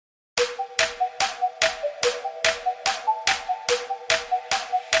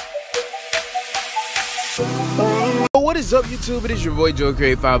What is up, YouTube? It is your boy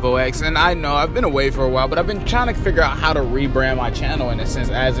Joker850X, and I know I've been away for a while, but I've been trying to figure out how to rebrand my channel in a sense,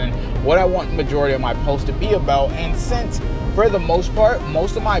 as in what I want the majority of my posts to be about. And since, for the most part,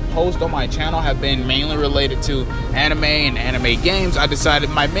 most of my posts on my channel have been mainly related to anime and anime games, I decided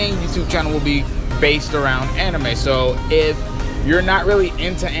my main YouTube channel will be based around anime. So if you're not really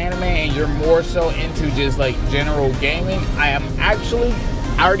into anime and you're more so into just like general gaming, I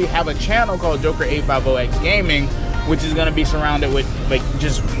already have a channel called Joker850X Gaming, which is going to be surrounded with like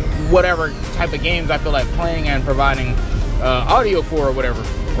just whatever type of games I feel like playing and providing audio for, or whatever,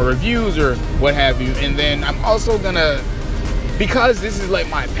 or reviews or what have you. And then I'm also gonna, because this is like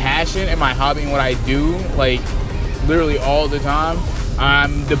my passion and my hobby and what I do like literally all the time,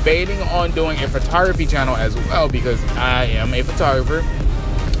 I'm debating on doing a photography channel as well, because I am a photographer,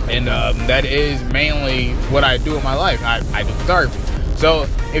 and that is mainly what I do in my life. I do photography. So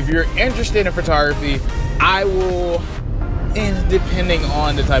if you're interested in photography, I will, and depending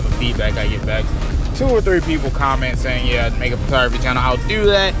on the type of feedback I get back, 2 or 3 people comment saying, yeah, make a photography channel, I'll do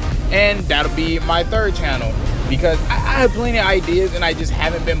that. And that'll be my 3rd channel, because I have plenty of ideas and I just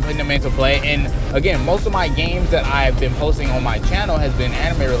haven't been putting them into play. And again, most of my games that I've been posting on my channel has been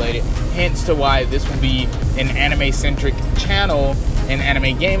anime related, hence to why this will be an anime centric channel, an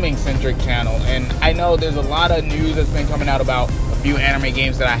anime gaming centric channel. And I know there's a lot of news that's been coming out about a few anime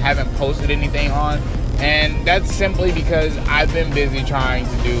games that I haven't posted anything on, and that's simply because I've been busy trying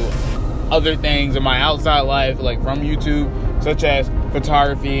to do other things in my outside life, like from YouTube, such as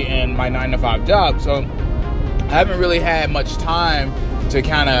photography and my 9-to-5 job. So I haven't really had much time to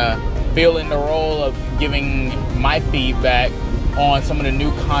kind of fill in the role of giving my feedback on some of the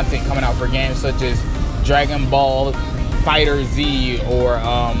new content coming out for games such as Dragon Ball Fighter Z, or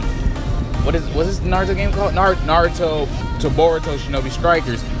what's this Naruto game called? Naruto to Boruto Shinobi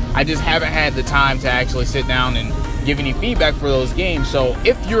Strikers. I just haven't had the time to actually sit down and give any feedback for those games. So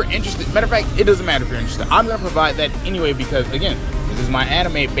if you're interested, matter of fact, it doesn't matter if you're interested, I'm going to provide that anyway, because again, this is my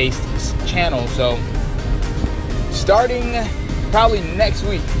anime based channel. So starting probably next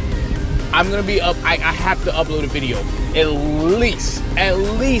week, I'm going to be up, I have to upload a video at least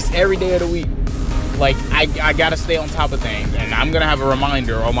every day of the week. Like I got to stay on top of things, and I'm going to have a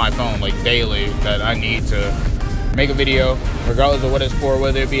reminder on my phone like daily that I need to make a video, regardless of what it's for,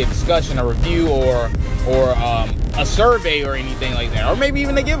 whether it be a discussion, a review, or a survey or anything like that, or maybe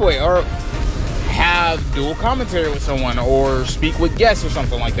even a giveaway, or have dual commentary with someone, or speak with guests or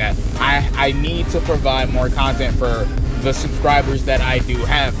something like that. I need to provide more content for the subscribers that I do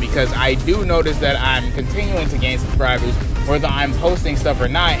have, because I do notice that I'm continuing to gain subscribers whether I'm posting stuff or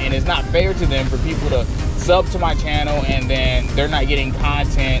not, and it's not fair to them for people to sub to my channel and then they're not getting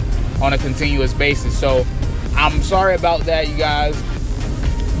content on a continuous basis. So I'm sorry about that, you guys,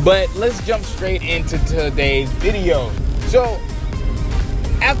 but let's jump straight into today's video. So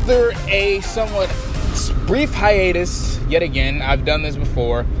after a somewhat brief hiatus, yet again, I've done this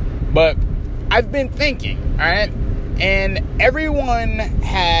before, but I've been thinking, all right, and everyone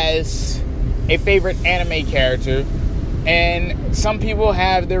has a favorite anime character, and some people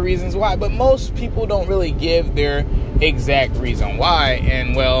have their reasons why, but most people don't really give their exact reason why.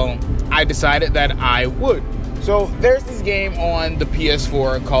 And well, I decided that I would. So there's this game on the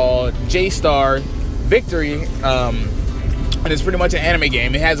PS4 called J-Star Victory, and it's pretty much an anime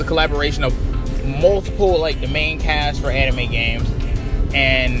game. It has a collaboration of multiple, like, the main cast for anime games,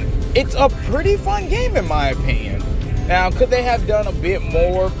 and it's a pretty fun game in my opinion. Now, could they have done a bit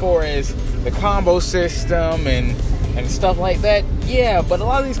more for as the combo system and stuff like that? Yeah, but a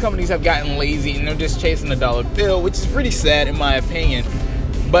lot of these companies have gotten lazy and they're just chasing the dollar bill, which is pretty sad in my opinion.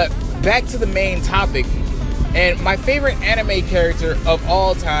 But back to the main topic. And my favorite anime character of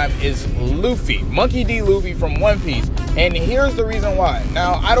all time is Luffy, Monkey D. Luffy from One Piece. And here's the reason why.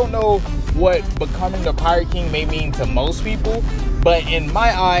 Now, I don't know what becoming the Pirate King may mean to most people, but in my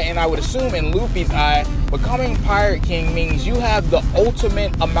eye, and I would assume in Luffy's eye, becoming Pirate King means you have the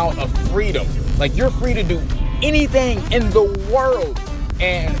ultimate amount of freedom. Like, you're free to do anything in the world,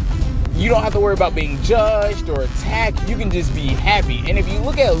 and you don't have to worry about being judged or attacked. You can just be happy. And if you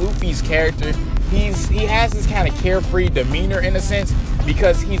look at Luffy's character, he has this kind of carefree demeanor in a sense,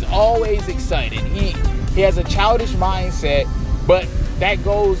 because he's always excited. He has a childish mindset, but that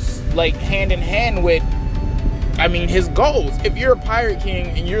goes like hand in hand with, I mean, his goals. If you're a Pirate King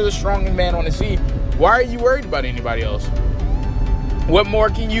and you're the strongest man on the sea, why are you worried about anybody else? What more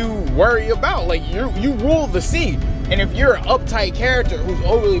can you worry about? Like, you rule the sea. And if you're an uptight character who's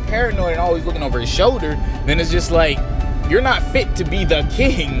overly paranoid and always looking over his shoulder, then it's just like, you're not fit to be the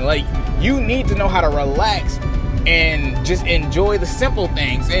king. Like, you need to know how to relax and just enjoy the simple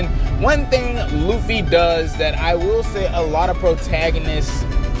things. And one thing Luffy does that I will say a lot of protagonists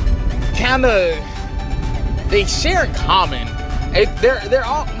they share in common.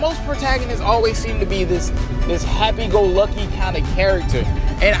 Most protagonists always seem to be this happy-go-lucky kind of character,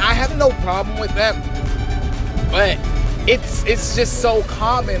 and I have no problem with that. But it's just so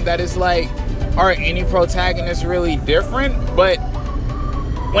common that it's like, are any protagonists really different? But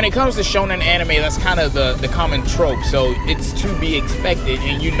when it comes to shonen anime, that's kind of the common trope. So it's to be expected,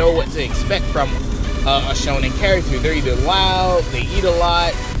 and you know what to expect from a shonen character. They're either loud, they eat a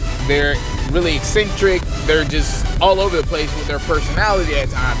lot, they're really eccentric, they're just all over the place with their personality at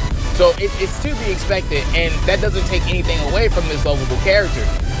times. So it's to be expected, and that doesn't take anything away from this lovable character.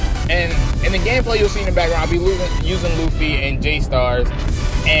 And in the gameplay you'll see in the background, I'll be using Luffy and J-Stars,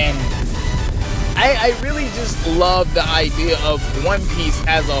 and I really just love the idea of One Piece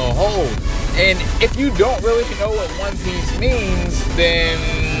as a whole. And if you don't really know what One Piece means, then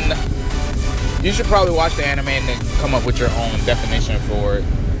you should probably watch the anime and then come up with your own definition for it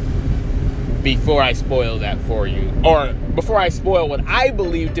before I spoil that for you. Or before I spoil what I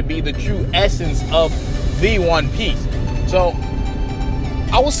believe to be the true essence of the One Piece. So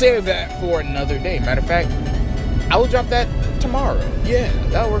I will save that for another day. Matter of fact, I will drop that tomorrow. Yeah,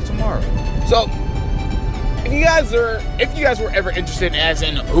 that'll work tomorrow. So if you guys were ever interested as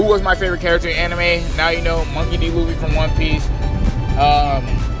in who was my favorite character in anime, now you know. Monkey D. Luffy from One Piece.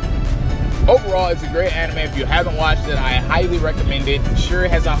 Overall, it's a great anime. If you haven't watched it, I highly recommend it. Sure,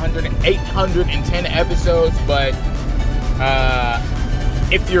 it has 810 episodes, but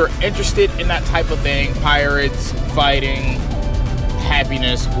if you're interested in that type of thing, pirates, fighting,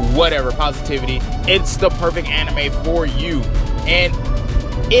 happiness, whatever, positivity, it's the perfect anime for you. And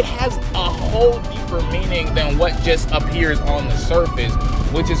it has a whole deeper meaning than what just appears on the surface,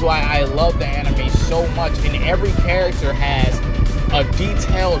 which is why I love the anime so much. And every character has a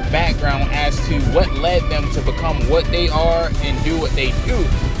detailed background as to what led them to become what they are and do what they do.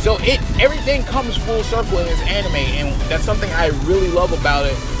 So everything comes full circle in this anime, and that's something I really love about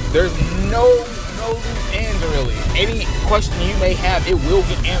it. There's no loose ends really. Any question you may have, it will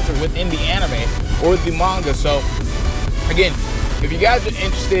get answered within the anime or the manga. So again, if you guys are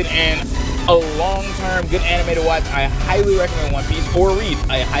interested in a long-term good anime to watch, I highly recommend One Piece, or read.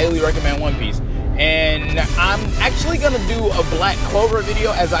 I highly recommend One Piece. And I'm actually going to do a Black Clover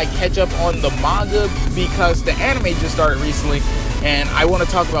video as I catch up on the manga, because the anime just started recently and I want to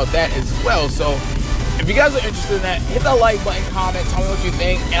talk about that as well. So if you guys are interested in that, hit that like button, comment, tell me what you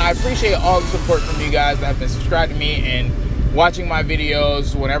think. And I appreciate all the support from you guys that have been subscribed to me and watching my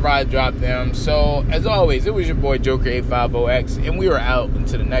videos whenever I drop them. So as always, it was your boy Joker850X, and we are out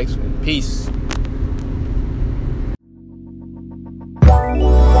into the next one. Peace.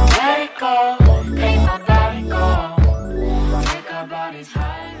 Let it go, make my body go. Take our bodies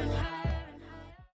higher and higher.